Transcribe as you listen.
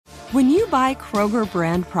When you buy Kroger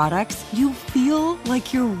brand products, you feel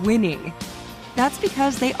like you're winning. That's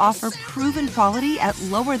because they offer proven quality at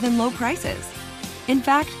lower than low prices. In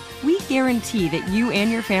fact, we guarantee that you and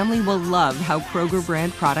your family will love how Kroger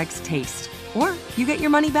brand products taste, or you get your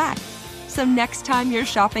money back. So next time you're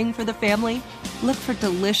shopping for the family, look for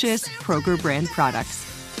delicious Kroger brand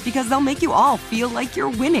products, because they'll make you all feel like you're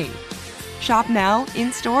winning. Shop now,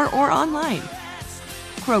 in-store, or online.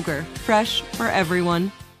 Kroger, fresh for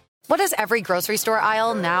everyone. What does every grocery store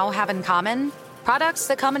aisle now have in common? Products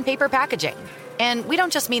that come in paper packaging. And we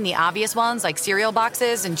don't just mean the obvious ones like cereal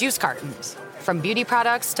boxes and juice cartons. From beauty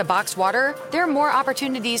products to boxed water, there are more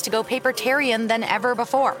opportunities to go papertarian than ever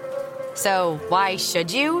before. So why should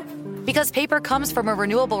you? Because paper comes from a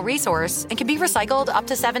renewable resource and can be recycled up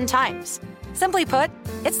to 7 times. Simply put,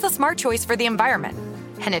 it's the smart choice for the environment.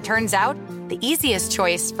 And it turns out, the easiest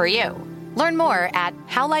choice for you. Learn more at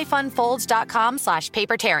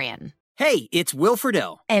howlifeunfolds.com/papertarian. Hey, it's Will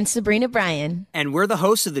Friedle. And Sabrina Bryan. And we're the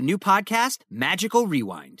hosts of the new podcast, Magical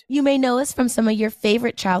Rewind. You may know us from some of your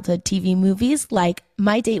favorite childhood TV movies like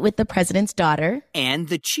My Date with the President's Daughter. And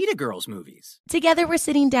the Cheetah Girls movies. Together, we're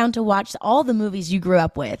sitting down to watch all the movies you grew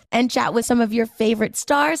up with and chat with some of your favorite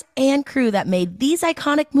stars and crew that made these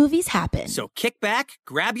iconic movies happen. So kick back,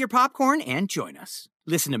 grab your popcorn, and join us.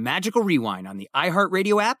 Listen to Magical Rewind on the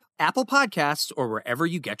iHeartRadio app, Apple Podcasts, or wherever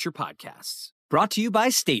you get your podcasts. Brought to you by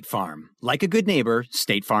State Farm. Like a good neighbor,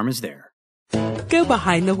 State Farm is there. Go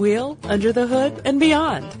behind the wheel, under the hood, and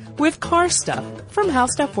beyond with Car Stuff from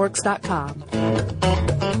HowStuffWorks.com.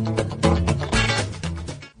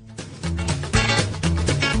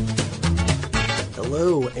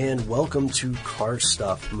 Hello and welcome to Car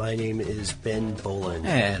Stuff. My name is Ben Bolin.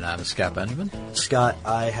 And I'm Scott Benjamin. Scott,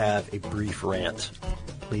 I have a brief rant.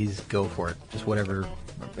 Please go for it. Just whatever.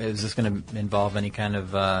 Is this going to involve any kind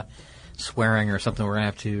of swearing or something we're going to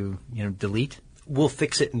have to, delete? We'll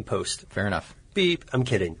fix it in post. Fair enough. Beep. I'm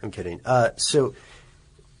kidding. So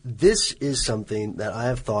this is something that I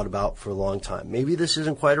have thought about for a long time. Maybe this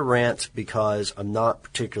isn't quite a rant because I'm not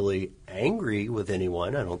particularly angry with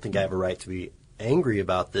anyone. I don't think I have a right to be angry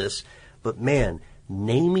about this. But man,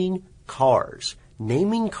 naming cars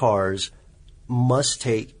must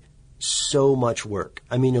take so much work.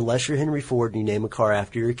 I mean, unless you're Henry Ford and you name a car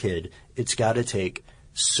after your kid, it's got to take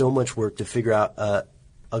so much work to figure out a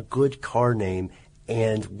good car name.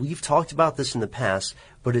 And we've talked about this in the past,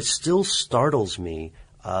 but it still startles me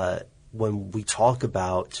when we talk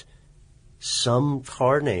about some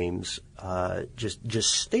car names just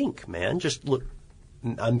stink, man. Just look,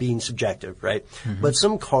 I'm being subjective, right? Mm-hmm. But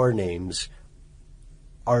some car names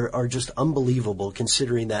are just unbelievable,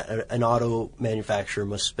 considering that an auto manufacturer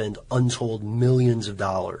must spend untold millions of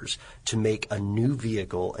dollars to make a new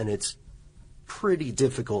vehicle, and it's pretty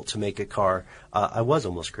difficult to make a car. I was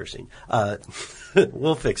almost cursing.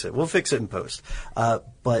 We'll fix it. We'll fix it in post.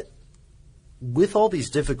 But with all these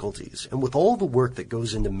difficulties and with all the work that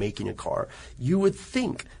goes into making a car, you would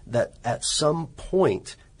think that at some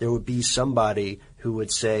point there would be somebody who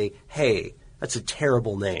would say, hey, that's a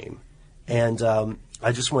terrible name. And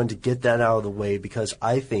I just wanted to get that out of the way because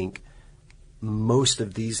I think most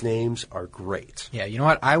of these names are great. Yeah, you know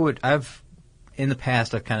what? In the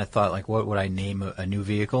past, I've kind of thought, like, what would I name a new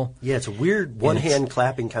vehicle? Yeah, it's a weird one-hand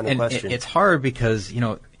clapping kind of question. It's hard because,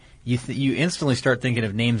 you instantly start thinking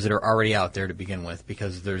of names that are already out there to begin with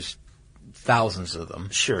because there's thousands of them.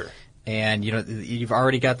 Sure. And, you've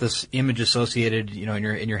already got this image associated,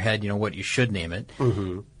 in your head, what you should name it.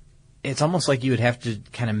 Mm-hmm. It's almost like you would have to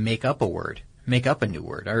kind of make up a new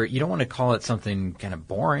word, or you don't want to call it something kind of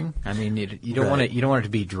boring. I mean, you don't want it to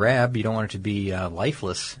be drab. You don't want it to be a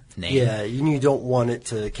lifeless name. Yeah, you don't want it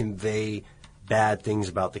to convey bad things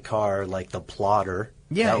about the car, like the plotter.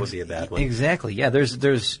 Yeah, that would be a bad one. Exactly. Yeah,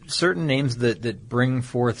 there's certain names that bring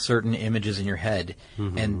forth certain images in your head,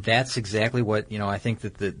 mm-hmm. and that's exactly what I think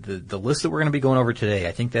that the list that we're going to be going over today.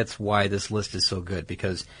 I think that's why this list is so good,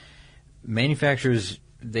 because manufacturers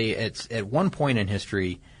at one point in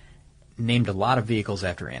history named a lot of vehicles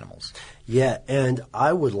after animals. Yeah, and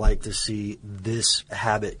I would like to see this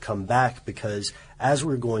habit come back because, as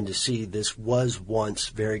we're going to see, this was once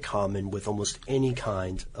very common with almost any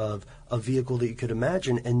kind of a vehicle that you could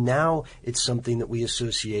imagine, and now it's something that we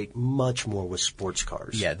associate much more with sports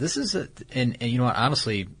cars. Yeah, this is and you know what,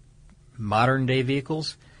 honestly, modern day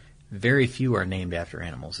vehicles, very few are named after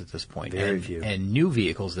animals at this point. Very few. And new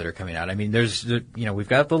vehicles that are coming out. I mean, we've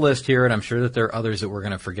got the list here, and I'm sure that there are others that we're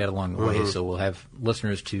going to forget along the way. So we'll have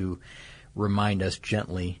listeners to remind us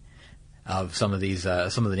gently of some of these,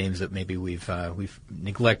 some of the names that maybe we've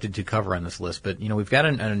neglected to cover on this list. But we've got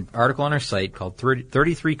an article on our site called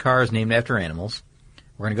 33 Cars Named After Animals.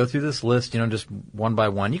 We're going to go through this list, just one by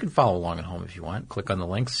one. You can follow along at home if you want. Click on the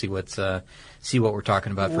links, see what we're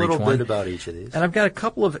talking about for each one. A little bit about each of these. And I've got a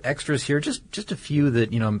couple of extras here, just a few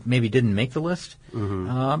that, maybe didn't make the list.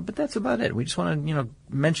 Mm-hmm. But that's about it. We just want to,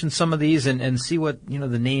 mention some of these and see what,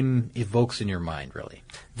 the name evokes in your mind, really.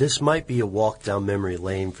 This might be a walk down memory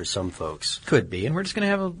lane for some folks. Could be. And we're just going to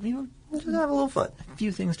have just have a little fun. A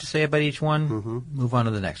few things to say about each one. Move on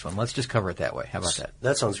to the next one. Let's just cover it that way. How about that?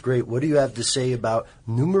 That sounds great. What do you have to say about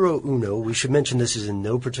numero uno? We should mention this is in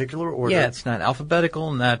no particular order. Yeah, it's not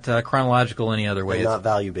alphabetical, not chronological any other way. And not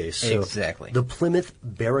value-based. Exactly. So, the Plymouth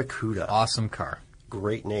Barracuda. Awesome car.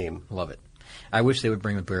 Great name. Love it. I wish they would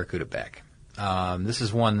bring the Barracuda back. This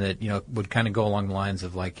is one that would kind of go along the lines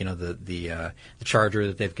of the Charger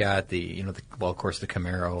that they've got, of course the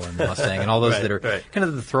Camaro and the Mustang and all those that are kind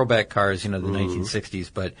of the throwback cars, the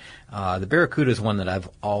 1960s. But the Barracuda is one that I've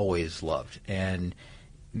always loved, and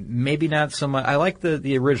maybe not so much. I like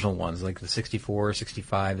the original ones, like the 64,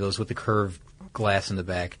 65, those with the curved glass in the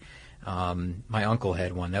back. My uncle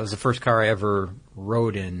had one. That was the first car I ever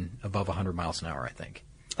rode in above 100 miles an hour, I think.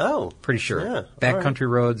 Oh. Pretty sure. Yeah. Backcountry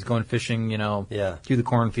roads, going fishing, through the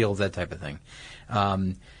cornfields, that type of thing.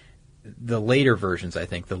 The later versions, I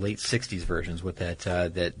think, the late 60s versions with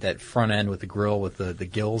that front end with the grill with the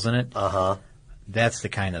gills in it. Uh-huh. That's the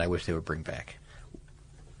kind that I wish they would bring back.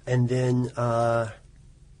 And then,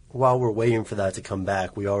 while we're waiting for that to come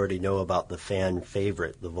back, we already know about the fan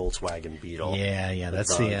favorite, the Volkswagen Beetle. Yeah,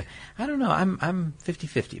 that's I don't know, I'm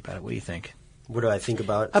 50-50 about it. What do you think? What do I think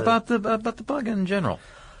about the Bug in general?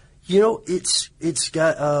 It's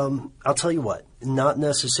got, I'll tell you what, not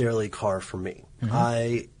necessarily a car for me.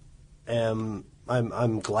 Mm-hmm.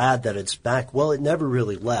 I'm glad that it's back. Well, it never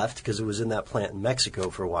really left because it was in that plant in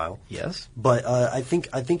Mexico for a while. Yes. But, I think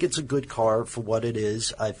it's a good car for what it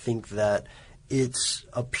is. I think that its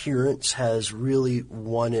appearance has really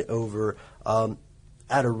won it over,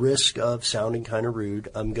 at a risk of sounding kind of rude.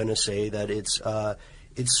 I'm going to say that it's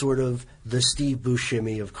sort of the Steve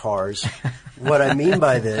Buscemi of cars. What I mean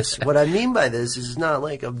by this is not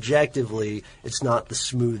like objectively, it's not the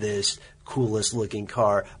smoothest, coolest looking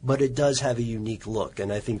car, but it does have a unique look,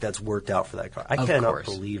 and I think that's worked out for that car. I cannot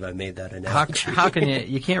believe I made that analogy. How can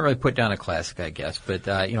you can't really put down a classic, I guess, but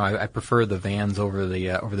I prefer the vans over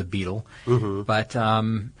the Beetle. Mm-hmm. But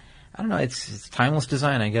I don't know. It's timeless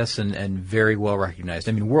design, I guess, and very well recognized.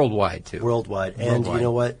 I mean, worldwide too. Worldwide. And you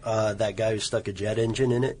know what? That guy who stuck a jet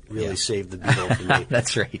engine in it really saved the Beetle for me.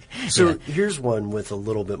 That's right. So here's one with a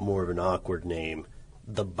little bit more of an awkward name,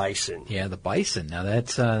 the Bison. Yeah, the Bison. Now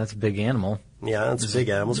that's a big animal. Yeah, it's a big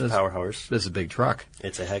animal. It's a powerhouse. This is a big truck.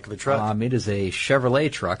 It's a heck of a truck. It is a Chevrolet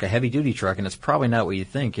truck, a heavy duty truck, and it's probably not what you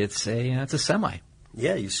think. It's a semi.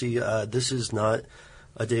 Yeah, you see, this is not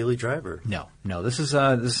a daily driver. No. This is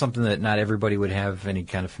something that not everybody would have any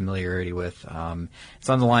kind of familiarity with. It's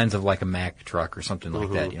on the lines of like a Mack truck or something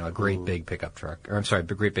like that. A great big pickup truck, or I'm sorry, a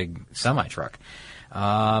great big semi truck.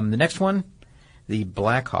 The next one, the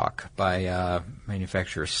Blackhawk by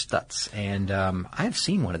manufacturer Stutz, and I've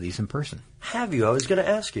seen one of these in person. Have you? I was going to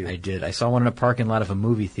ask you. I did. I saw one in a parking lot of a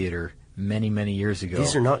movie theater many, many years ago.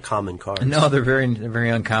 These are not common cars. No, they're very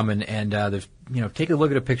uncommon. And there's take a look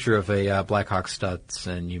at a picture of a Blackhawk Stutz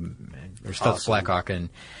or Stutz awesome. Blackhawk, and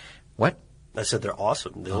what? I said they're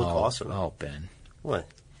awesome. They look awesome. Oh, Ben. What?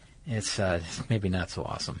 It's maybe not so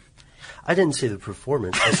awesome. I didn't say the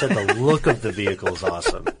performance. I said the look of the vehicle is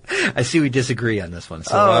awesome. I see we disagree on this one.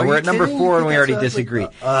 So we're at number 4 and we already disagree.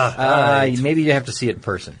 Right. Maybe you have to see it in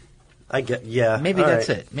person. Maybe that's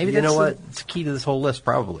it. Maybe that's the key to this whole list,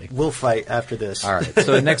 probably. We'll fight after this. All right.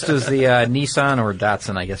 So next is the Nissan or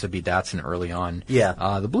Datsun. I guess it'd be Datsun early on.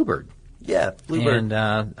 Yeah. The Bluebird. Yeah, Bluebird. And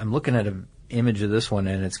I'm looking at an image of this one,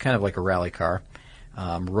 and it's kind of like a rally car,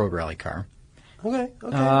 road rally car. Okay.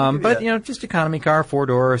 But just economy car,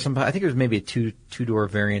 4-door or something. I think it was maybe a two-door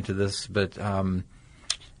variant of this, but I'm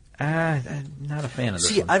not a fan of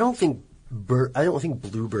this one. I don't think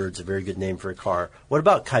Bluebird's a very good name for a car. What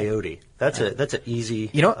about Coyote? That's an easy.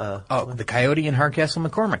 The Coyote in Hardcastle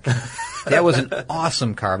McCormick. That was an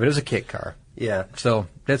awesome car, but it was a kit car. Yeah. So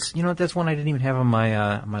that's one I didn't even have on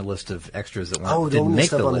my list of extras that didn't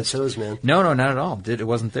make the list. On the toes, man. No, not at all. It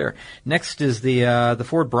wasn't there. Next is the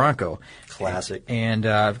Ford Bronco. Classic. And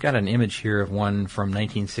I've got an image here of one from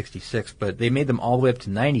 1966, but they made them all the way up to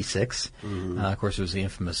 96. Mm-hmm. Of course, it was the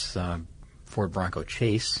infamous Ford Bronco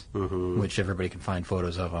Chase, which everybody can find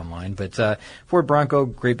photos of online. But Ford Bronco,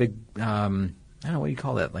 great big, I don't know, what do you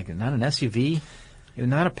call that? Like not an SUV,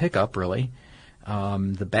 not a pickup really.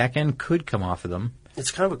 The back end could come off of them.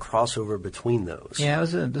 It's kind of a crossover between those. Yeah, it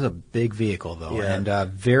was a big vehicle, though, Yeah.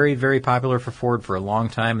 and very, very popular for Ford for a long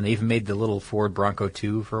time, and they even made the little Ford Bronco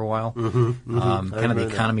 2 for a while. Kind of the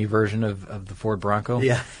economy version of the Ford Bronco.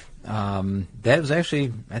 Yeah. That was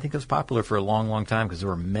actually, I think it was popular for a long, long time because there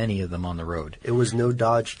were many of them on the road. It was no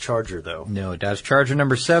Dodge Charger, though. No, Dodge Charger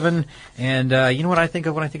number 7, and you know what I think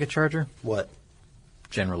of when I think of Charger? What?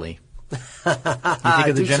 Generally. You think of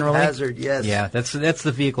the Dukes of General Lee? Hazzard, yes. Yeah, that's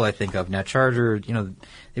the vehicle I think of. Now, Charger,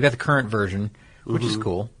 they've got the current version, which is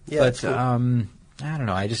cool. Yeah, but it's cool. I don't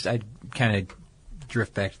know. I kind of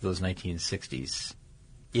drift back to those 1960s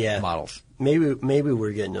models. Maybe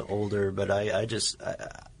we're getting older, but I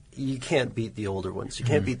you can't beat the older ones. You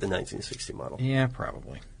can't beat the 1960 model. Yeah,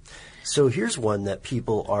 probably. So here's one that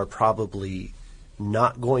people are probably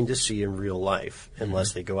not going to see in real life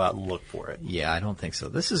unless they go out and look for it. Yeah, I don't think so.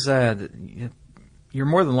 This is you're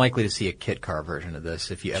more than likely to see a kit car version of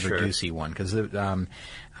this if you ever do see one, because it's a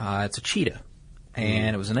Cheetah,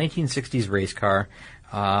 and it was a 1960s race car.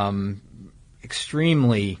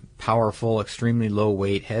 Extremely powerful, extremely low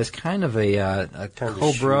weight. Has kind of a kind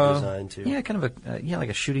Cobra of a design too. Yeah, kind of like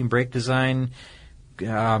a shooting brake design.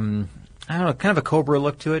 I don't know, kind of a Cobra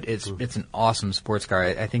look to it. It's an awesome sports car.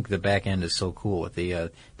 I think the back end is so cool with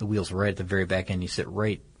the wheels right at the very back end. You sit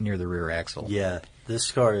right near the rear axle. Yeah,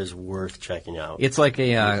 this car is worth checking out. It's like if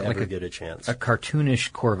you ever get a chance. A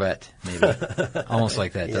cartoonish Corvette, maybe, almost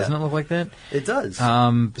like that. Yeah. Doesn't it look like that? It does.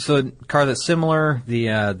 So a car that's similar,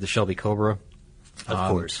 the Shelby Cobra.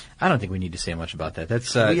 Of course. I don't think we need to say much about that.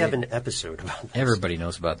 That's we have an episode about this. Everybody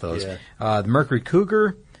knows about those. Yeah. The Mercury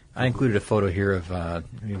Cougar. I included a photo here of.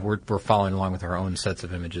 We're following along with our own sets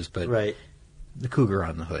of images, but Right. the Cougar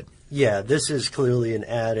on the hood. Yeah, this is clearly an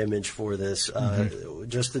ad image for this.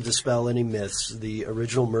 Just to dispel any myths, the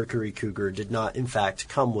original Mercury Cougar did not, in fact,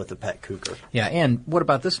 come with a pet cougar. Yeah, and what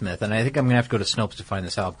about this myth? And I think I'm going to have to go to Snopes to find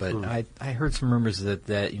this out, but I heard some rumors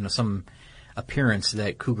that some appearance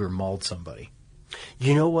that Cougar mauled somebody.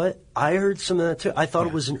 You know what? I heard some of that, too. I thought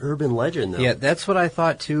it was an urban legend, though. Yeah, that's what I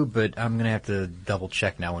thought, too, but I'm going to have to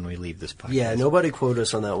double-check now when we leave this podcast. Yeah, nobody quote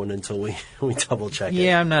us on that one until we double-check it.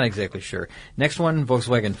 Yeah, I'm not exactly sure. Next one,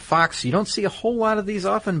 Volkswagen Fox. You don't see a whole lot of these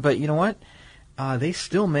often, but you know what? They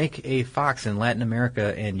still make a Fox in Latin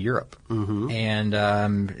America and Europe. And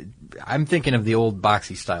I'm thinking of the old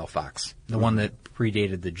boxy-style Fox, the one that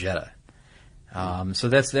predated the Jetta. So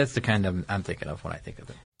that's the kind I'm thinking of when I think of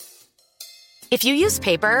it. If you use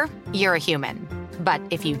paper, you're a human. But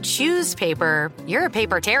if you choose paper, you're a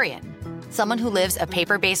papertarian. Someone who lives a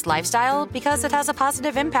paper-based lifestyle because it has a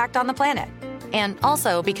positive impact on the planet. And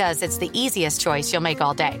also because it's the easiest choice you'll make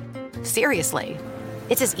all day. Seriously.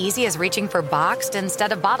 It's as easy as reaching for boxed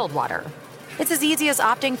instead of bottled water. It's as easy as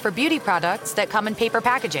opting for beauty products that come in paper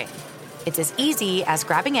packaging. It's as easy as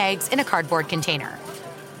grabbing eggs in a cardboard container.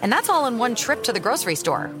 And that's all in one trip to the grocery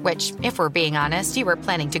store, which, if we're being honest, you were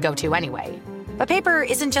planning to go to anyway. But paper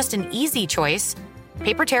isn't just an easy choice.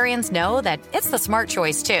 Papertarians know that it's the smart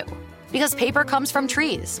choice, too. Because paper comes from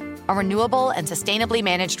trees, a renewable and sustainably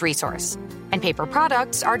managed resource. And paper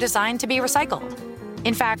products are designed to be recycled.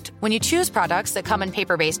 In fact, when you choose products that come in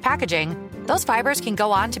paper-based packaging, those fibers can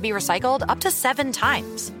go on to be recycled up to 7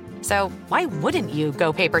 times. So why wouldn't you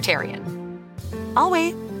go papertarian? I'll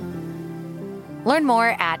wait. Learn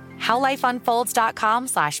more at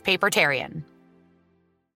howlifeunfolds.com/papertarian.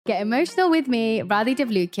 Get emotional with me, Radhi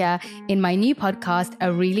Devlukia, in my new podcast,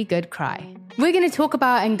 A Really Good Cry. We're going to talk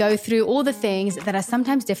about and go through all the things that are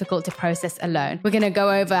sometimes difficult to process alone. We're going to go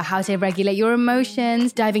over how to regulate your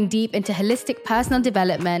emotions, diving deep into holistic personal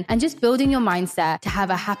development, and just building your mindset to have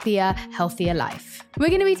a happier, healthier life. We're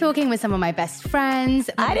going to be talking with some of my best friends.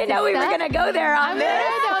 I didn't know we were going to go there on this.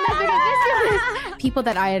 People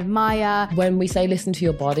that I admire. When we say listen to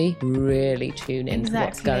your body, really tune into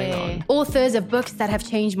what's going on. Authors of books that have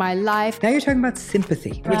changed my life. Now you're talking about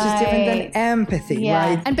sympathy, which is different than empathy,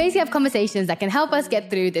 right? And basically have conversations that can help us get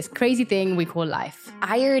through this crazy thing we call life.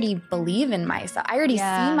 I already believe in myself. I already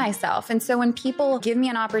see myself. And so when people give me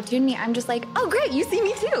an opportunity, I'm just like, oh, great, you see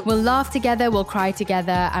me too. We'll laugh together, we'll cry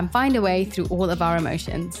together, and find a way through all of our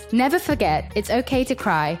emotions. Never forget, it's okay to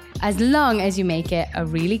cry, as long as you make it a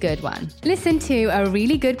really good one. Listen to A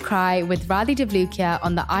Really Good Cry with Radhi Devlukia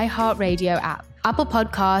on the iHeartRadio app, Apple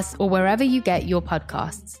Podcasts, or wherever you get your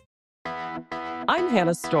podcasts. I'm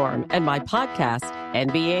Hannah Storm, and my podcast,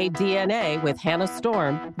 NBA DNA with Hannah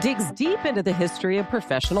Storm, digs deep into the history of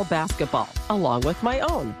professional basketball, along with my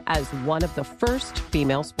own, as one of the first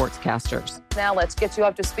female sportscasters. Now let's get you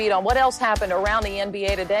up to speed on what else happened around the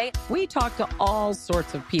NBA today. We talked to all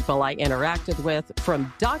sorts of people I interacted with,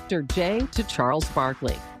 from Dr. J to Charles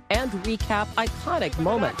Barkley. and recap iconic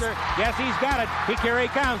moments. Yes, he's got it. Here he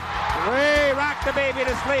comes. Way rock the baby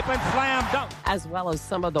to sleep and slam dunk. As well as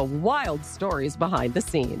some of the wild stories behind the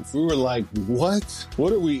scenes. We were like, what?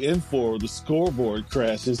 What are we in for? The scoreboard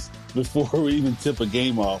crashes before we even tip a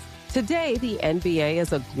game off. Today, the NBA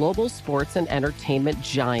is a global sports and entertainment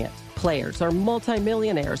giant. Players are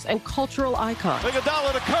multimillionaires and cultural icons.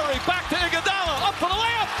 Iguodala to Curry, back to Iguodala, up for the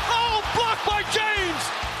layup. Oh, blocked by James.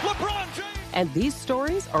 LeBron James. And these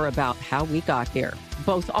stories are about how we got here,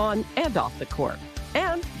 both on and off the court.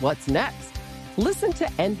 And what's next? Listen to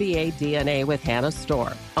NBA DNA with Hannah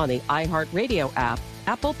Storm on the iHeartRadio app,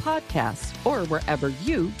 Apple Podcasts, or wherever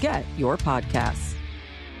you get your podcasts.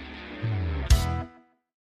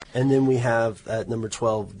 And then we have at number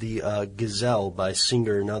 12, the Gazelle by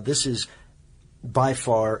Singer. Now, this is by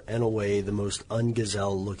far and away the most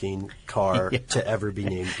un-Gazelle-looking car to ever be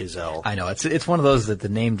named Gazelle. I know. It's one of those that the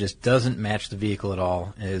name just doesn't match the vehicle at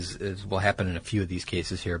all, as will happen in a few of these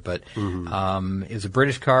cases here. But it was a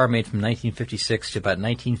British car made from 1956 to about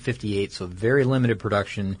 1958, so very limited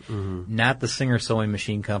production. Not the Singer Sewing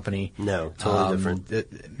Machine Company. No, totally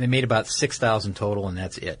different. They made about 6,000 total, and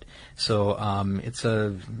that's it. So it's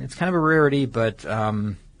kind of a rarity, but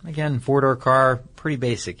again, four-door car, pretty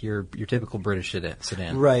basic. Your typical British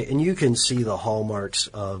sedan. Right, and you can see the hallmarks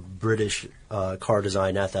of British car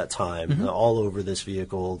design at that time all over this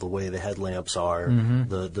vehicle. The way the headlamps are,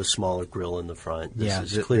 the smaller grille in the front.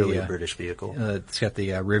 This is clearly a British vehicle. It's got the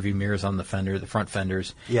rearview mirrors on the fender, the front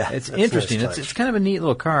fenders. Yeah, it's interesting. It's kind of a neat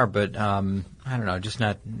little car, but I don't know, just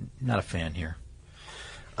not a fan here.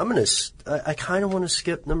 I kind of want to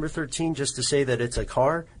skip number 13 just to say that it's a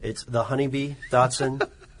car. It's the Honeybee Datsun.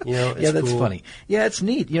 You know, it's that's cool. funny. Yeah, it's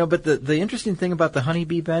neat. You know, but the interesting thing about the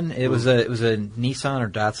Honeybee, Ben, it was a Nissan or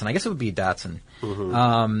Datsun. I guess it would be a Datsun.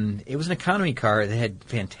 It was an economy car that had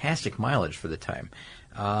fantastic mileage for the time.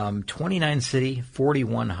 29 city,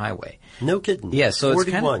 41 highway. No kidding. Yeah, so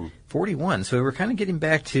 41. It's kind of 41. So we're kind of getting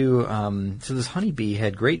back to so this Honeybee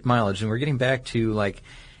had great mileage, and we're getting back to like.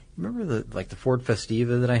 Remember the Ford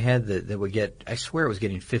Festiva that I had that would get, I swear it was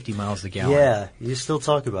getting 50 miles a gallon. Yeah, you still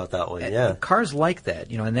talk about that one, yeah. Cars like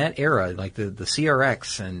that, in that era, like the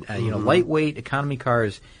CRX and, lightweight economy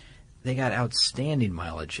cars, they got outstanding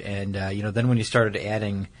mileage. And, then when you started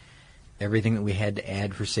adding everything that we had to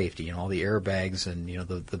add for safety, all the airbags and,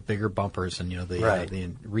 the bigger bumpers and,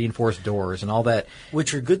 the reinforced doors and all that.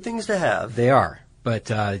 Which are good things to have. They are.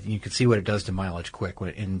 But you can see what it does to mileage quick,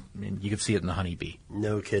 and you can see it in the Honeybee.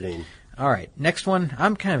 No kidding. All right, next one.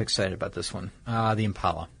 I'm kind of excited about this one, the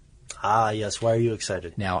Impala. Ah, yes. Why are you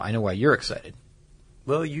excited? Now, I know why you're excited.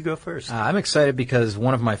 Well, you go first. I'm excited because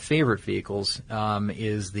one of my favorite vehicles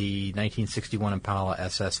is the 1961 Impala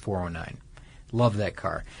SS 409. Love that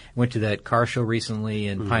car. Went to that car show recently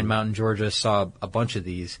in Pine Mountain, Georgia, saw a bunch of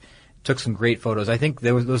these, took some great photos. I think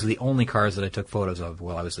those are the only cars that I took photos of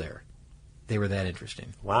while I was there. They were that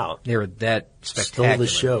interesting. Wow. They were that spectacular. Stole the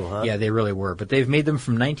show, huh? Yeah, they really were. But they've made them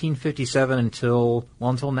from 1957 until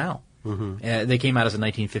now. They came out as a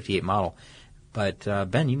 1958 model. But,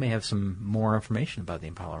 Ben, you may have some more information about the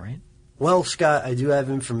Impala, right? Well, Scott, I do have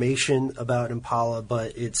information about Impala,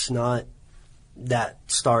 but it's not that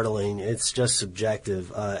startling. It's just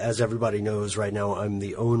subjective. As everybody knows, right now I'm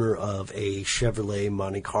the owner of a Chevrolet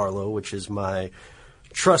Monte Carlo, which is my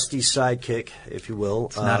trusty sidekick, if you will.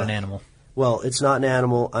 It's not an animal. Well, it's not an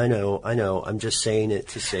animal. I know. I'm just saying it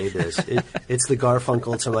to say this. It's the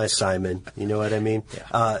Garfunkel to my Simon. You know what I mean?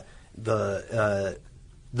 Yeah. The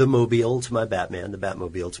Mobile to my Batman. The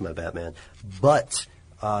Batmobile to my Batman. But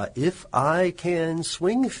if I can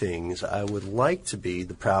swing things, I would like to be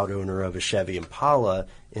the proud owner of a Chevy Impala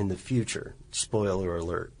in the future. Spoiler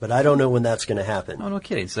alert. But I don't know when that's going to happen. Oh, no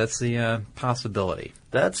kidding. So that's the possibility.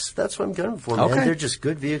 That's what I'm going for, man. Okay. They're just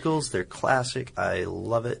good vehicles. They're classic. I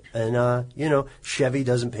love it. And, Chevy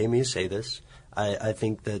doesn't pay me to say this. I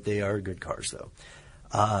think that they are good cars, though.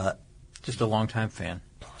 Just a longtime fan.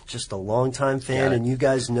 Just a longtime fan. And you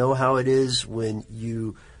guys know how it is when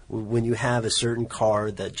you have a certain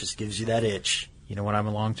car that just gives you that itch. You know what I'm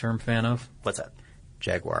a long-term fan of? What's that?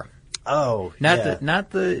 Jaguar. Oh, not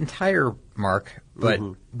the entire mark, but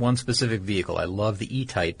one specific vehicle. I love the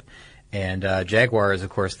E-Type, and Jaguar is, of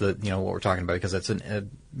course, what we're talking about because that's an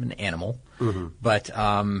animal. But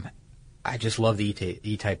I just love the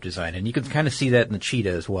E-Type design, and you can kind of see that in the Cheetah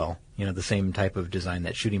as well. The same type of design,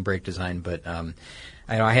 that shooting brake design. But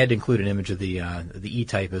I had to include an image of the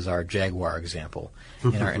E-Type as our Jaguar example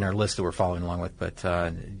in our list that we're following along with. But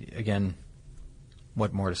again,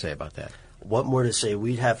 what more to say about that? What more to say?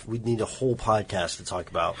 We'd need a whole podcast to talk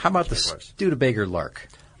about. How about the Studebaker Lark?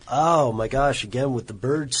 Oh my gosh! Again with the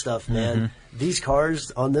bird stuff, man. These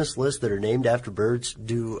cars on this list that are named after birds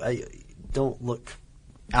don't look.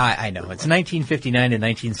 I know. It's 1959 to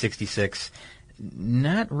 1966.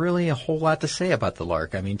 Not really a whole lot to say about the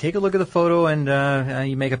Lark. I mean, take a look at the photo and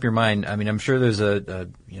you make up your mind. I mean, I'm sure there's a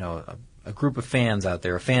group of fans out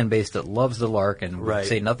there, a fan base that loves the Lark and would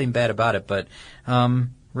say nothing bad about it, but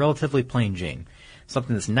relatively plain Jane.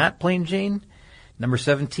 Something that's not plain Jane, number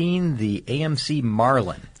 17, the AMC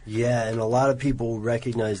Marlin. Yeah, and a lot of people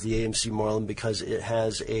recognize the AMC Marlin because it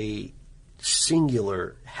has a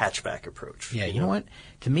singular hatchback approach. Yeah, you know what?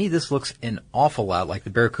 To me, this looks an awful lot like the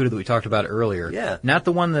Barracuda that we talked about earlier. Yeah. Not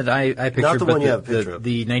the one that I pictured, Not the but one you have a picture of.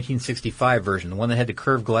 The 1965 version, the one that had the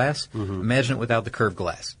curved glass. Imagine it without the curved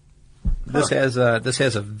glass. This has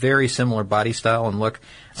a very similar body style and look.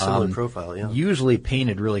 Similar profile, yeah. Usually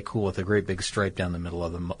painted really cool with a great big stripe down the middle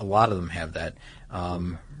of them. A lot of them have that.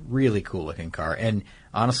 Really cool looking car. And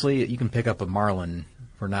honestly, you can pick up a Marlin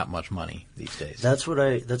for not much money these days. That's what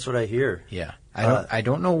I hear. Yeah. I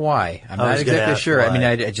don't know why. I'm not exactly sure. Why. I mean,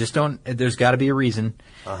 I just don't. There's got to be a reason,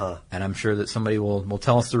 and I'm sure that somebody will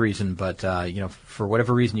tell us the reason. But for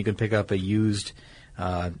whatever reason, you can pick up a used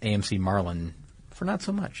AMC Marlin for not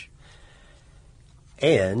so much.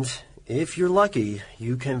 And if you're lucky,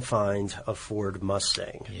 you can find a Ford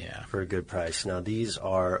Mustang for a good price. Now, these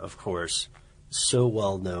are, of course, so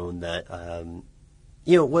well known that.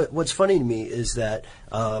 What's funny to me is that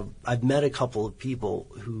I've met a couple of people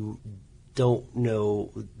who don't know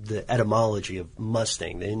the etymology of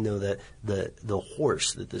Mustang. They didn't know that the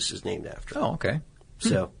horse that this is named after. Oh, okay.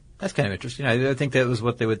 So that's kind of interesting. I think that was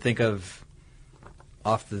what they would think of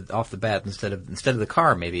off the bat instead of the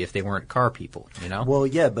car, maybe, if they weren't car people, you know? Well,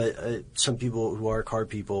 yeah, but some people who are car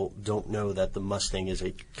people don't know that the Mustang is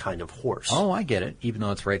a kind of horse. Oh, I get it, even though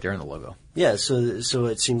it's right there in the logo. Yeah, so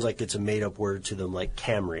it seems like it's a made-up word to them, like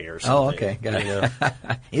Camry or something. Oh, okay, got it.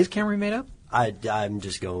 Is Camry made up? I'm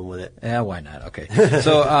just going with it. Yeah, why not? Okay.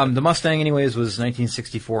 So the Mustang, anyways, was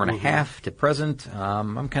 1964 and a half to present.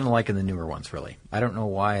 I'm kind of liking the newer ones, really. I don't know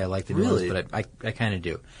why I like the new ones, but I kind of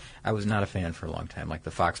do. I was not a fan for a long time, like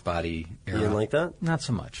the Fox body era. You didn't like that? Not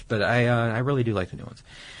so much, but I really do like the new ones.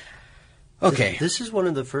 Okay. This is one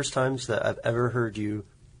of the first times that I've ever heard you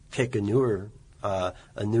pick a newer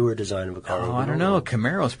design of a car. Oh, I don't know.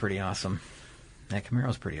 Camaro's pretty awesome. That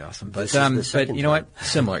Camaro's pretty awesome. But you know what?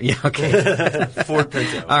 Similar. Yeah, okay. Ford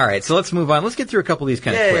Pinto. All right, so let's move on. Let's get through a couple of these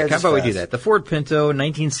kind of quick. How about we do that? The Ford Pinto,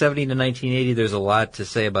 1970 to 1980. There's a lot to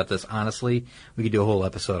say about this, honestly. We could do a whole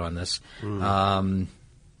episode on this.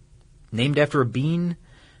 Named after a bean?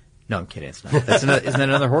 No, I'm kidding. It's not. Isn't that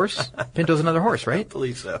another horse? Pinto's another horse, right? I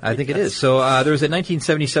believe so. I think it is. So there was a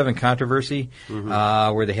 1977 controversy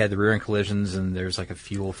where they had the rear-end collisions, and there's like a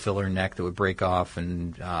fuel filler neck that would break off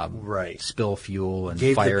and spill fuel and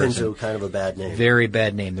gave fires. Gave the Pinto kind of a bad name. Very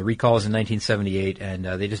bad name. The recall was in 1978, and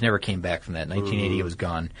they just never came back from that. 1980, it was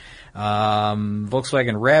gone.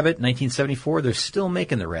 Volkswagen Rabbit, 1974. They're still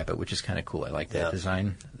making the Rabbit, which is kind of cool. I like that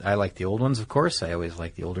design. I like the old ones, of course. I always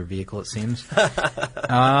like the older vehicle, it seems.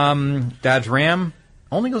 Dodge Ram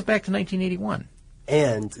only goes back to 1981.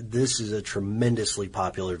 And this is a tremendously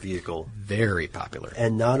popular vehicle. Very popular.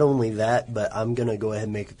 And not only that, but I'm going to go ahead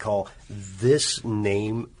and make a call. This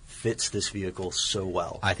name fits this vehicle so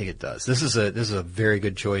well. I think it does. This is a very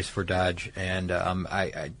good choice for Dodge, and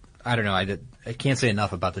I don't know. I can't say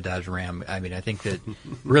enough about the Dodge Ram. I mean, I think that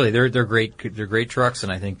really they're great. They're great trucks,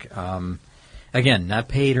 and I think again, not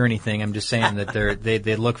paid or anything. I'm just saying that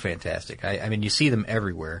they look fantastic. I mean, you see them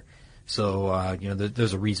everywhere, so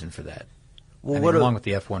there's a reason for that. Well, along with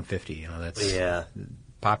the F-150, that's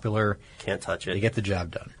popular. Can't touch it. They get the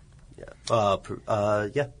job done.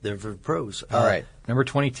 Yeah, they're for pros. All right, number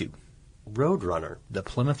 22, Roadrunner, the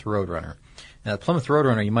Plymouth Roadrunner. Now, the Plymouth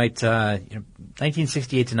Roadrunner, you might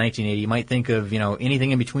 1968 to 1980, you might think of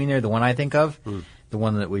anything in between there. The one I think of, the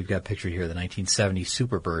one that we've got pictured here, the 1970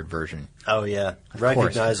 Superbird version. Oh yeah,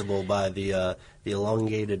 recognizable by the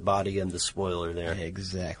elongated body and the spoiler there.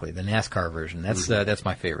 Exactly, the NASCAR version. That's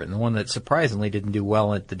my favorite, and the one that surprisingly didn't do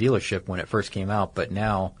well at the dealership when it first came out, but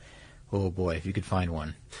now, oh boy, if you could find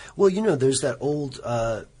one. Well, there's that old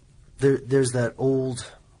there's that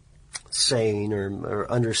old saying or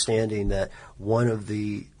understanding that one of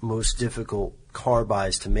the most difficult car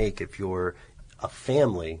buys to make if you're a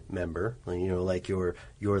family member, like you're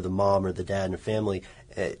the mom or the dad in a family,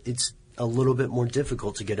 it's a little bit more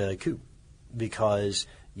difficult to get a coupe because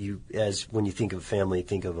when you think of a family,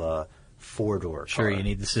 think of a four-door car. Sure, you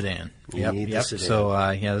need the sedan. You need the sedan. So,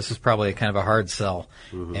 this is probably kind of a hard sell.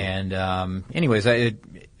 And anyways,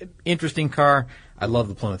 interesting car. I love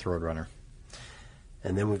the Plymouth Roadrunner.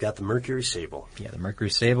 And then we've got the Mercury Sable. Yeah, the Mercury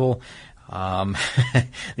Sable. The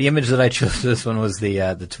image that I chose for this one was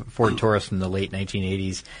the Ford Taurus from the late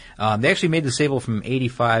 1980s. They actually made the Sable from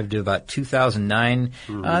 85 to about 2009.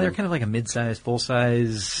 They're kind of like a mid-size,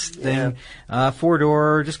 full-size thing.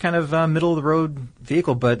 Four-door, just kind of middle-of-the-road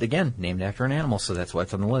vehicle, but again, named after an animal, so that's why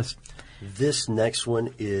it's on the list. This next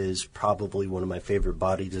one is probably one of my favorite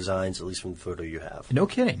body designs, at least from the photo you have. No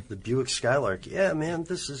kidding. The Buick Skylark. Yeah, man,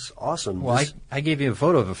 this is awesome. Well, I gave you a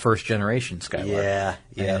photo of a first-generation Skylark. Yeah.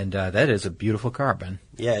 And that is a beautiful car, Ben.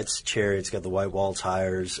 Yeah, it's cherry. It's got the white wall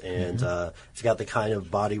tires, and it's got the kind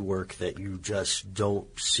of body work that you just don't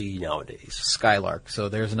see nowadays. Skylark. So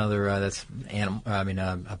there's another, that's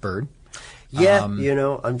a bird. Yeah,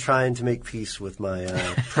 I'm trying to make peace with my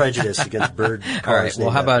prejudice against bird cars. All right. Well,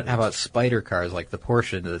 how about spider cars like the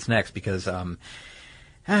Porsche that's next? Because to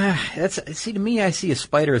me, I see a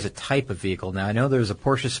Spider as a type of vehicle. Now, I know there's a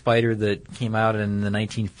Porsche Spider that came out in the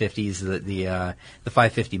 1950s, the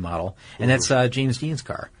 550 model, and that's James Dean's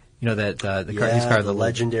car. You know that the car, his car, the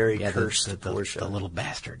legendary cursed Porsche, the little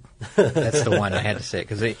bastard. That's the one I had to say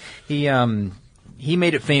because he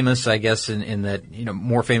made it famous, I guess, in that,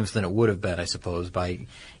 more famous than it would have been, I suppose, by,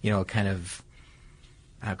 kind of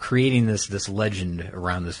creating this legend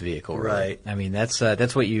around this vehicle. Right. I mean, that's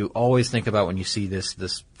what you always think about when you see this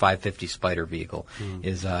 550 Spider vehicle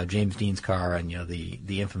is James Dean's car and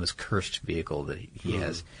the infamous cursed vehicle that he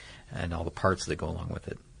has and all the parts that go along with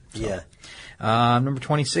it. So. Yeah. Number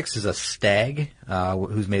 26 is a Stag,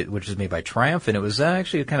 which is made by Triumph, and it was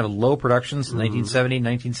actually kind of low production since 1970,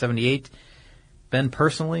 1978. Ben,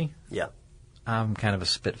 personally, I'm kind of a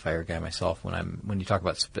Spitfire guy myself when you talk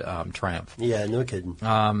about Triumph. Yeah, no kidding.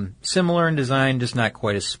 Similar in design, just not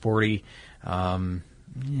quite as sporty.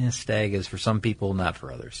 Stag is for some people, not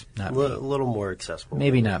for others. Not me. A little more accessible.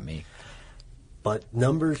 Maybe not me. But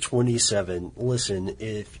number 27, listen,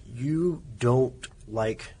 if you don't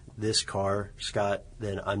like this car, Scott,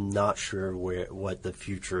 then I'm not sure what the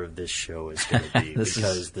future of this show is going to be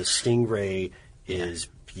because the Stingray is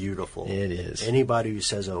beautiful. It is. Anybody who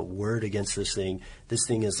says a word against this thing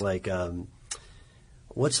is like,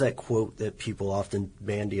 what's that quote that people often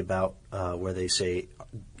bandy about where they say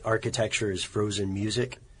architecture is frozen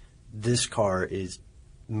music? This car is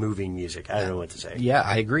moving music. I don't know what to say. Yeah,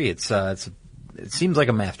 I agree. It seems like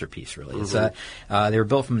a masterpiece, really. It's they were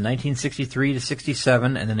built from 1963 to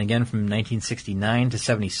 67, and then again from 1969 to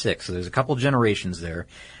 76. So there's a couple generations there.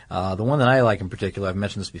 The one that I like in particular, I've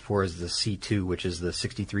mentioned this before, is the C2, which is the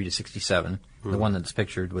 63 to 67, the one that's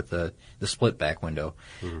pictured with the split back window.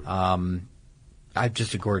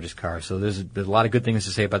 Just a gorgeous car. So there's a lot of good things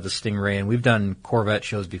to say about the Stingray, and we've done Corvette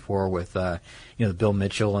shows before with the Bill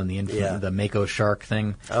Mitchell and the Mako Shark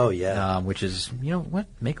thing. Oh yeah, which is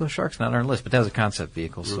Mako Shark's not on our list, but that was a concept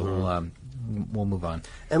vehicle, so we'll move on.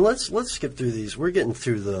 And let's skip through these. We're getting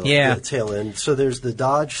through the tail end. So there's the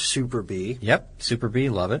Dodge Super B. Yep, Super B,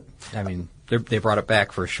 love it. I mean, they brought it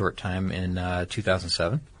back for a short time in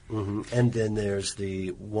 2007. And then there's the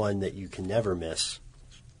one that you can never miss.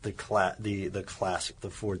 The classic, the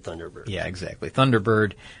Ford Thunderbird. Yeah, exactly.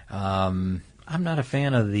 Thunderbird. I'm not a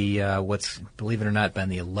fan of the what's, believe it or not, been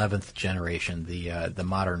the 11th generation, the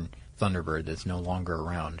modern Thunderbird that's no longer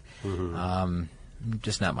around.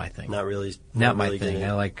 Just not my thing. Not really. Not my thing.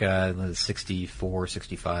 I like the 64,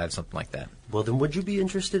 65, something like that. Well, then would you be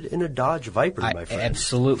interested in a Dodge Viper, my friend? I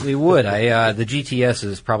absolutely would. The GTS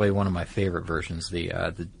is probably one of my favorite versions. The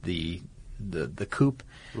coupe.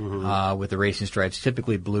 With the racing stripes,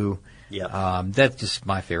 typically blue. Yeah. That's just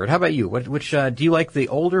my favorite. How about you? Which do you like, the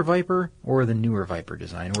older Viper or the newer Viper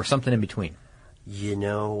design, or something in between?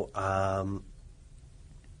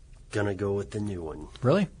 Gonna go with the new one.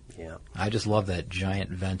 Really? Yeah. I just love that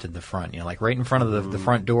giant vent in the front. Like right in front of the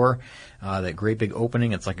front door, that great big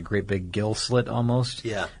opening. It's like a great big gill slit almost.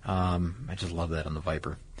 Yeah. I just love that on the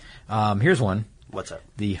Viper. Here's one. What's that?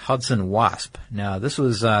 The Hudson Wasp. Now this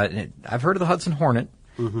was I've heard of the Hudson Hornet.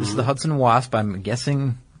 This is the Hudson Wasp. I'm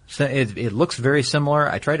guessing it looks very similar.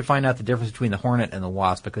 I tried to find out the difference between the Hornet and the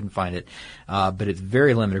Wasp. I couldn't find it. But it's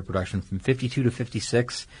very limited production from 52 to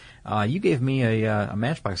 56. You gave me a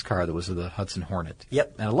Matchbox car that was the Hudson Hornet.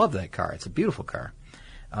 Yep. And I love that car. It's a beautiful car.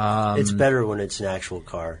 It's better when it's an actual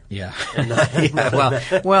car. Yeah.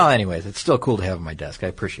 Well, anyways, it's still cool to have on my desk. I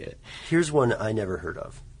appreciate it. Here's one I never heard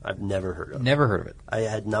of. I've never heard of. Never heard of it. I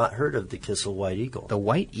had not heard of the Kissel White Eagle. The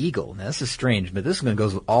White Eagle. Now, this is strange, but this one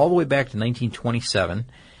goes all the way back to 1927.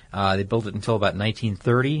 They built it until about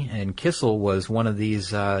 1930, and Kissel was one of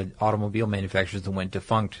these automobile manufacturers that went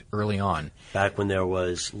defunct early on. Back when there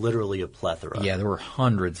was literally a plethora. Yeah, there were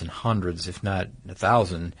hundreds and hundreds, if not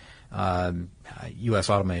 1,000, U.S.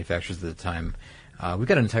 auto manufacturers at the time. We've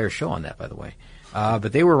got an entire show on that, by the way.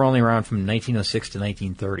 But they were only around from 1906 to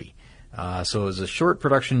 1930. So it was a short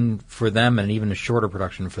production for them, and even a shorter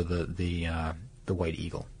production for the White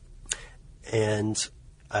Eagle. And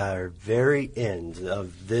our very end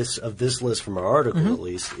of this list, from our article at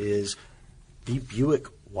least, is the Buick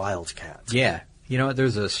Wildcat. Yeah. You know what?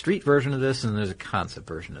 There's a street version of this, and there's a concept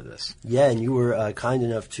version of this. Yeah, and you were kind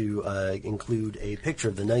enough to include a picture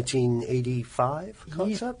of the 1985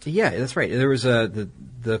 concept? Yeah, that's right. There was the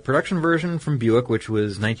production version from Buick, which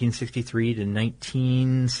was 1963 to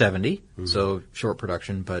 1970. So short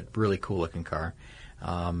production, but really cool-looking car.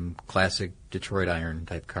 Classic Detroit Iron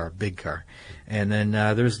type car, big car. And then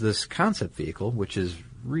there's this concept vehicle, which is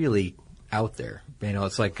really out there. You know,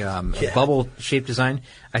 it's like a bubble-shaped design.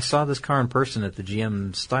 I saw this car in person at the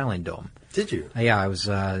GM Styling Dome. Did you? Yeah, I was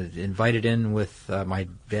invited in with my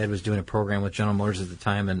dad was doing a program with General Motors at the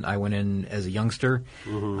time, and I went in as a youngster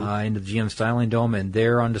into the GM Styling Dome, and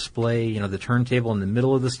there on display, you know, the turntable in the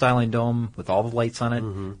middle of the Styling Dome with all the lights on it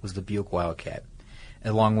was the Buick Wildcat,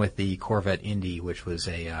 along with the Corvette Indy, which was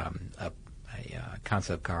a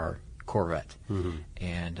concept car Corvette.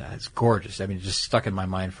 And it's gorgeous. I mean, it just stuck in my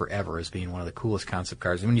mind forever as being one of the coolest concept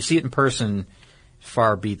cars. And when you see it in person,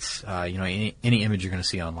 far beats any image you're going to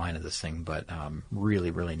see online of this thing. But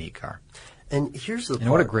really, really neat car. And here's the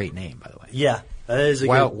part. What a great name, by the way. Yeah, that is a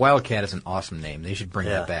Wildcat is an awesome name. They should bring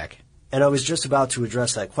that back. And I was just about to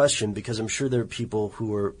address that question, because I'm sure there are people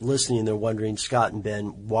who are listening and they're wondering, Scott and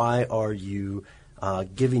Ben, why are you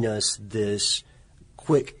giving us this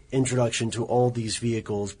quick introduction to all these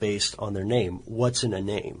vehicles based on their name? What's in a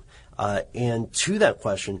name? And to that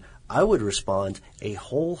question, I would respond a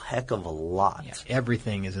whole heck of a lot. Yeah,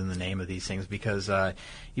 everything is in the name of these things, because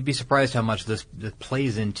you'd be surprised how much this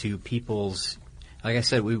plays into people's, like I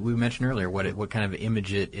said, we mentioned earlier, what kind of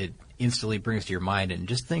image it instantly brings to your mind. And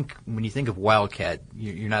just think, when you think of Wildcat,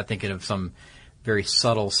 you're not thinking of some very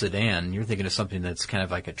subtle sedan. You're thinking of something that's kind of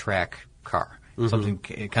like a track car. Something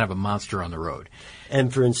kind of a monster on the road.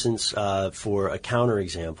 And for instance, for a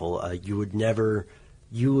counterexample,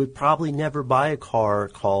 you would probably never buy a car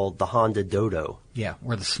called the Honda Dodo. Yeah,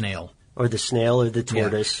 or the Snail. Or the Snail or the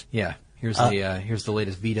Tortoise. Yeah. Here's the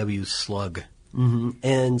latest VW Slug.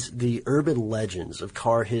 And the urban legends of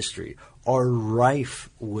car history are rife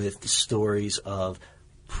with stories of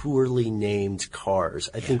poorly named cars.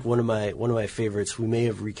 I think one of my favorites, we may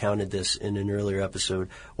have recounted this in an earlier episode,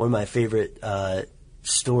 one of my favorite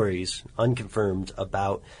stories, unconfirmed,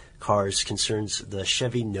 about cars concerns the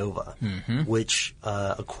Chevy Nova, which,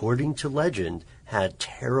 according to legend, had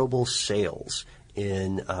terrible sales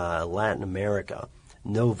in Latin America.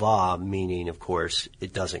 Nova meaning, of course,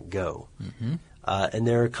 it doesn't go. And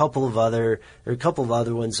there are a couple of other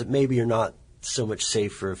ones that maybe are not so much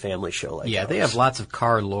safe for a family show like ours. They have lots of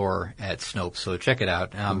car lore at Snopes, so check it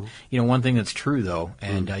out. One thing that's true, though,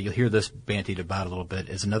 and you'll hear this bantied about a little bit,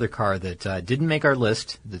 is another car that didn't make our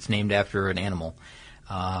list that's named after an animal.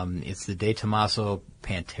 It's the De Tomaso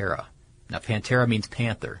Pantera. Now, Pantera means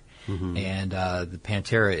panther, and the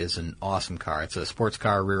Pantera is an awesome car. It's a sports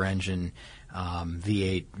car, rear engine,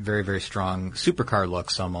 V8, very, very strong, supercar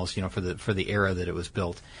looks almost, for the era that it was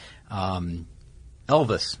built.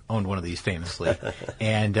 Elvis owned one of these famously,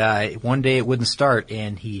 and one day it wouldn't start,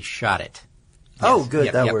 and he shot it. Oh,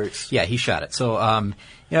 good, that works. Yeah, he shot it. So,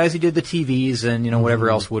 as he did the TVs and whatever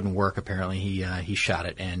else wouldn't work, apparently he shot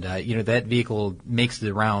it, and that vehicle makes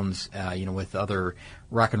the rounds, with other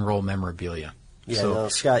rock and roll memorabilia. Yeah, so,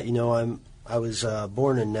 Scott, I was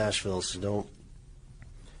born in Nashville, so don't.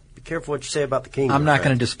 Be careful what you say about the King. I'm not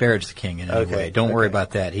going to disparage the King in any way. Don't worry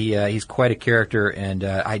about that. He's quite a character, and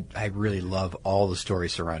I really love all the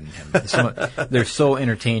stories surrounding him. They're so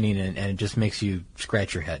entertaining, and it just makes you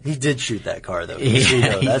scratch your head. He did shoot that car, though.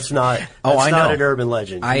 That's not an urban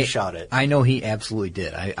legend. He shot it. I know he absolutely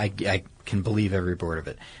did. I can believe every word of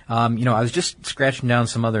it. I was just scratching down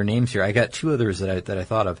some other names here. I got two others that I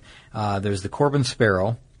thought of. There's the Corbin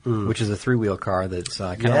Sparrow, which is a three-wheel car that's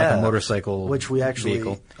kind of like a motorcycle which we actually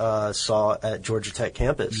vehicle. Saw at Georgia Tech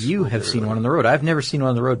campus. You have seen one on the road. I've never seen one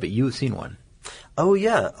on the road, but you've seen one. Oh,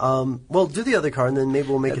 yeah. Well, do the other car, and then maybe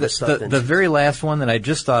we'll make it a stuffed The very last one that I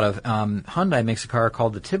just thought of, Hyundai makes a car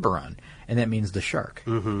called the Tiburon, and that means the shark.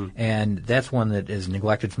 And that's one that is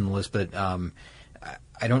neglected from the list, but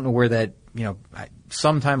I don't know where that,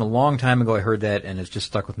 sometime a long time ago I heard that, and it's just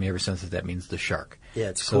stuck with me ever since that means the shark. Yeah,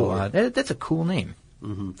 it's cool. So that's a cool name.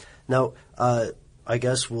 Now, I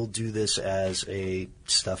guess we'll do this as a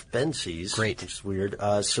stuff Ben sees. Great. Which is weird.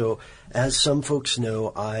 So, as some folks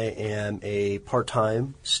know, I am a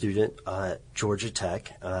part-time student at Georgia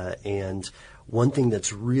Tech, and one thing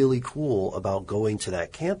that's really cool about going to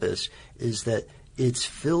that campus is that it's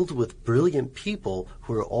filled with brilliant people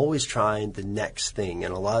who are always trying the next thing,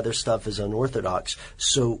 and a lot of their stuff is unorthodox.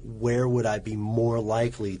 So where would I be more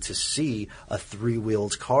likely to see a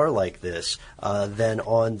three-wheeled car like this than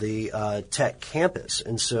on the tech campus?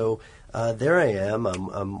 And so there I am.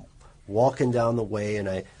 I'm walking down the way, and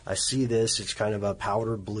I see this. It's kind of a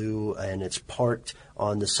powder blue, and it's parked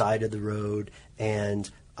on the side of the road, and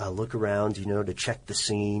I look around, to check the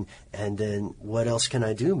scene, and then what else can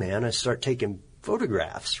I do, man? I start taking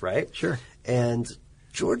photographs, right? Sure. And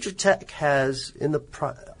Georgia Tech has,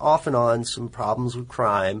 off and on, some problems with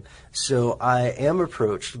crime, so I am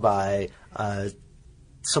approached by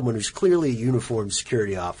someone who's clearly a uniformed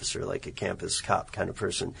security officer, like a campus cop kind of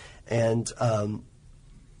person, and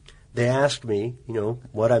they asked me,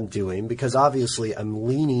 what I'm doing, because obviously I'm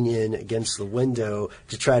leaning in against the window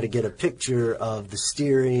to try to get a picture of the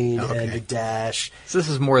steering and the dash. So this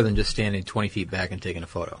is more than just standing 20 feet back and taking a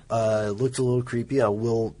photo. It looked a little creepy. I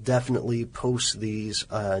will definitely post these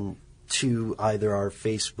to either our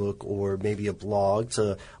Facebook or maybe a blog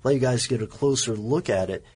to let you guys get a closer look at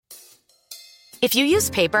it. If you use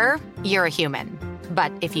paper, you're a human.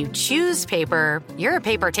 But if you choose paper, you're a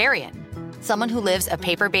papertarian. Someone who lives a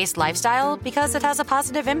paper-based lifestyle because it has a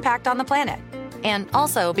positive impact on the planet. And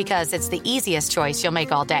also because it's the easiest choice you'll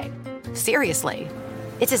make all day. Seriously.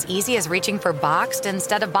 It's as easy as reaching for boxed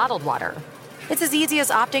instead of bottled water. It's as easy as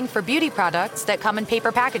opting for beauty products that come in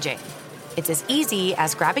paper packaging. It's as easy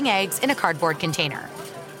as grabbing eggs in a cardboard container.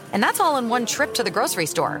 And that's all in one trip to the grocery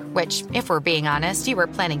store, which, if we're being honest, you were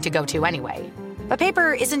planning to go to anyway. But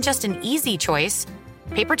paper isn't just an easy choice.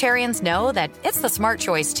 Papertarians know that it's the smart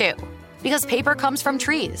choice, too. Because paper comes from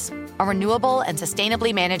trees, a renewable and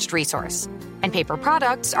sustainably managed resource. And paper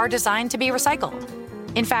products are designed to be recycled.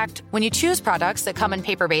 In fact, when you choose products that come in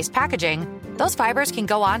paper-based packaging, those fibers can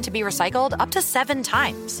go on to be recycled up to 7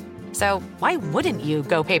 times. So why wouldn't you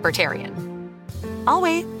go papertarian? I'll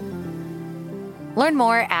wait. Learn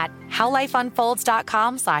more at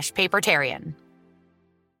howlifeunfolds.com/papertarian.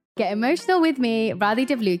 Get emotional with me, Radhi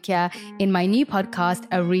Devlukia, in my new podcast,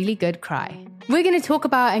 A Really Good Cry. We're going to talk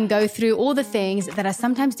about and go through all the things that are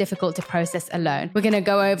sometimes difficult to process alone. We're going to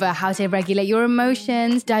go over how to regulate your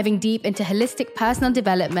emotions, diving deep into holistic personal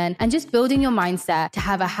development, and just building your mindset to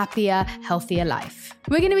have a happier, healthier life.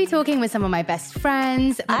 We're going to be talking with some of my best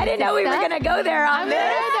friends. I didn't know we were going to go there on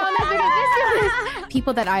this.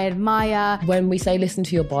 People that I admire. When we say listen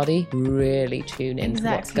to your body, really tune into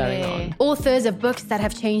what's going on. Authors of books that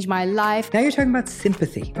have changed my life. Now you're talking about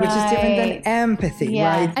sympathy, which is different than empathy,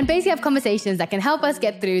 right? And basically have conversations that can help us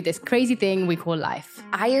get through this crazy thing we call life.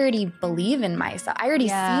 I already believe in myself. I already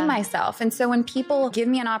see myself. And so when people give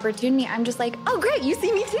me an opportunity, I'm just like, oh, great, you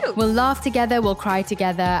see me too. We'll laugh together, we'll cry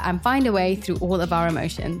together, and find a way through all of our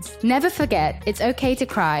emotions. Never forget, it's okay to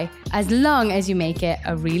cry, as long as you make it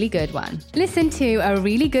a really good one. Listen to A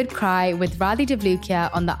Really Good Cry with Radhi Devlukia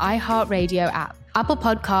on the iHeartRadio app, Apple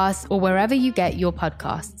Podcasts, or wherever you get your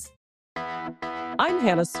podcasts. I'm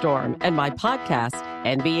Hannah Storm, and my podcast,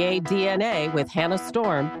 NBA DNA with Hannah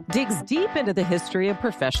Storm, digs deep into the history of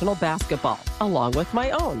professional basketball, along with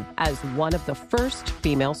my own, as one of the first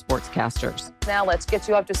female sportscasters. Now let's get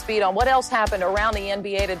you up to speed on what else happened around the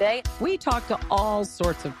NBA today. We talk to all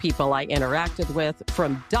sorts of people I interacted with,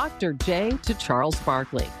 from Dr. J to Charles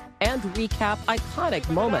Barkley, and recap iconic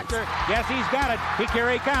moments. Yes, he's got it.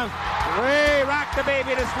 Here he comes. Way rock the baby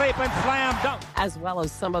to sleep and slam dunk. As well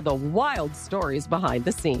as some of the wild stories behind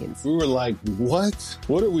the scenes. We were like, what?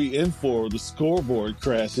 What are we in for? The scoreboard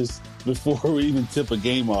crashes before we even tip a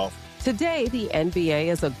game off. Today, the NBA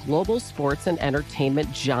is a global sports and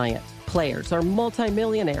entertainment giant. Players are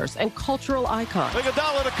multimillionaires and cultural icons.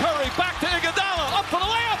 Iguodala to Curry, back to Iguodala, up for the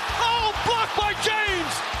layup. Oh, blocked by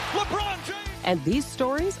James. LeBron James. And these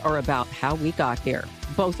stories are about how we got here,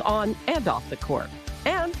 both on and off the court.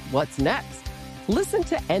 And what's next? Listen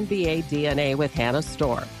to NBA DNA with Hannah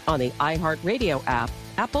Storm on the iHeartRadio app,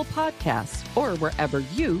 Apple Podcasts, or wherever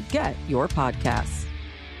you get your podcasts.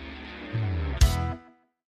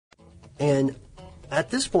 And at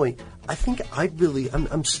this point, I think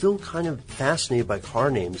I'm still kind of fascinated by car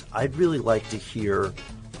names. I'd really like to hear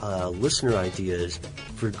listener ideas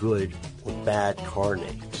for good or bad car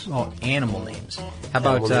names. Oh, animal names. How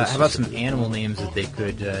about some animal names that they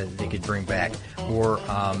could bring back, or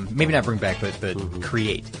maybe not bring back, but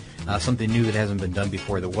create something new that hasn't been done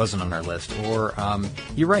before that wasn't on our list. Or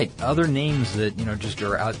you're right, other names that just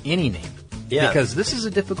are out, any name. Yeah. Because this is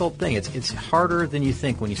a difficult thing. It's harder than you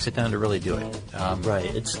think when you sit down to really do it.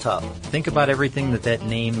 Right, it's tough. Think about everything that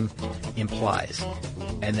name implies,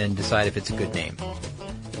 and then decide if it's a good name.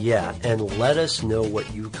 Yeah, and let us know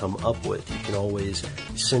what you come up with. You can always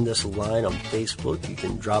send us a line on Facebook. You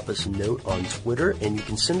can drop us a note on Twitter, and you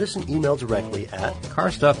can send us an email directly at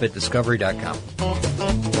carstuff@discovery.com.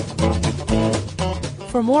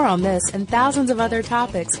 For more on this and thousands of other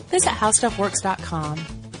topics, visit howstuffworks.com.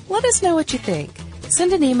 Let us know what you think.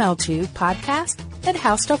 Send an email to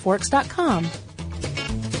podcast@howstuffworks.com.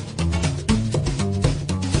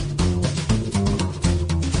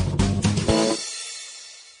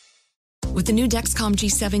 With the new Dexcom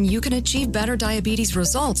G7, you can achieve better diabetes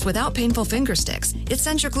results without painful finger sticks. It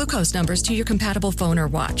sends your glucose numbers to your compatible phone or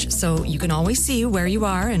watch, so you can always see where you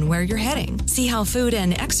are and where you're heading. See how food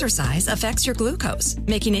and exercise affects your glucose,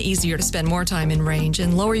 making it easier to spend more time in range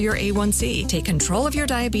and lower your A1C. Take control of your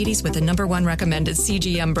diabetes with the #1 recommended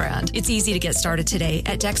CGM brand. It's easy to get started today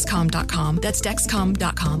at Dexcom.com. That's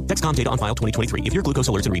Dexcom.com. Dexcom data on file 2023. If your glucose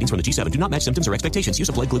alerts and readings from the G7 do not match symptoms or expectations, use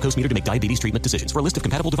a blood glucose meter to make diabetes treatment decisions. For a list of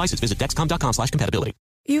compatible devices, visit Dexcom.com/compatibility.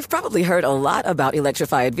 You've probably heard a lot about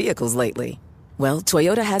electrified vehicles lately. Well,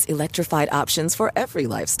 Toyota has electrified options for every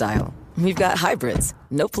lifestyle. We've got hybrids,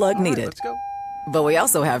 no plug needed. Let's go. But we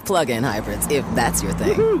also have plug-in hybrids, if that's your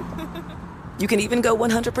thing. You can even go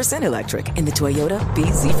 100% electric in the Toyota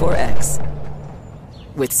bZ4X.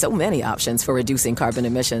 With so many options for reducing carbon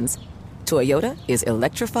emissions, Toyota is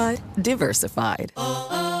electrified, diversified.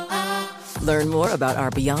 Learn more about our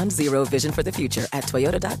Beyond Zero vision for the future at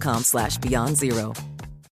toyota.com/Beyond Zero.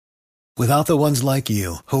 Without the ones like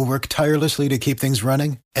you, who work tirelessly to keep things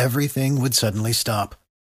running, everything would suddenly stop.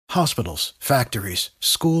 Hospitals, factories,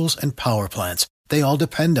 schools, and power plants, they all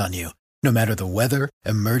depend on you. No matter the weather,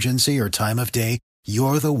 emergency, or time of day,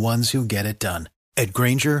 you're the ones who get it done. At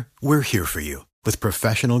Grainger, we're here for you with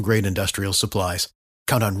professional-grade industrial supplies.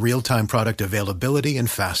 Count on real-time product availability and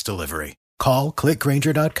fast delivery. Call, click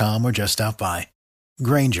Grainger.com, or just stop by.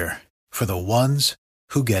 Grainger, for the ones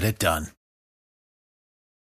who get it done.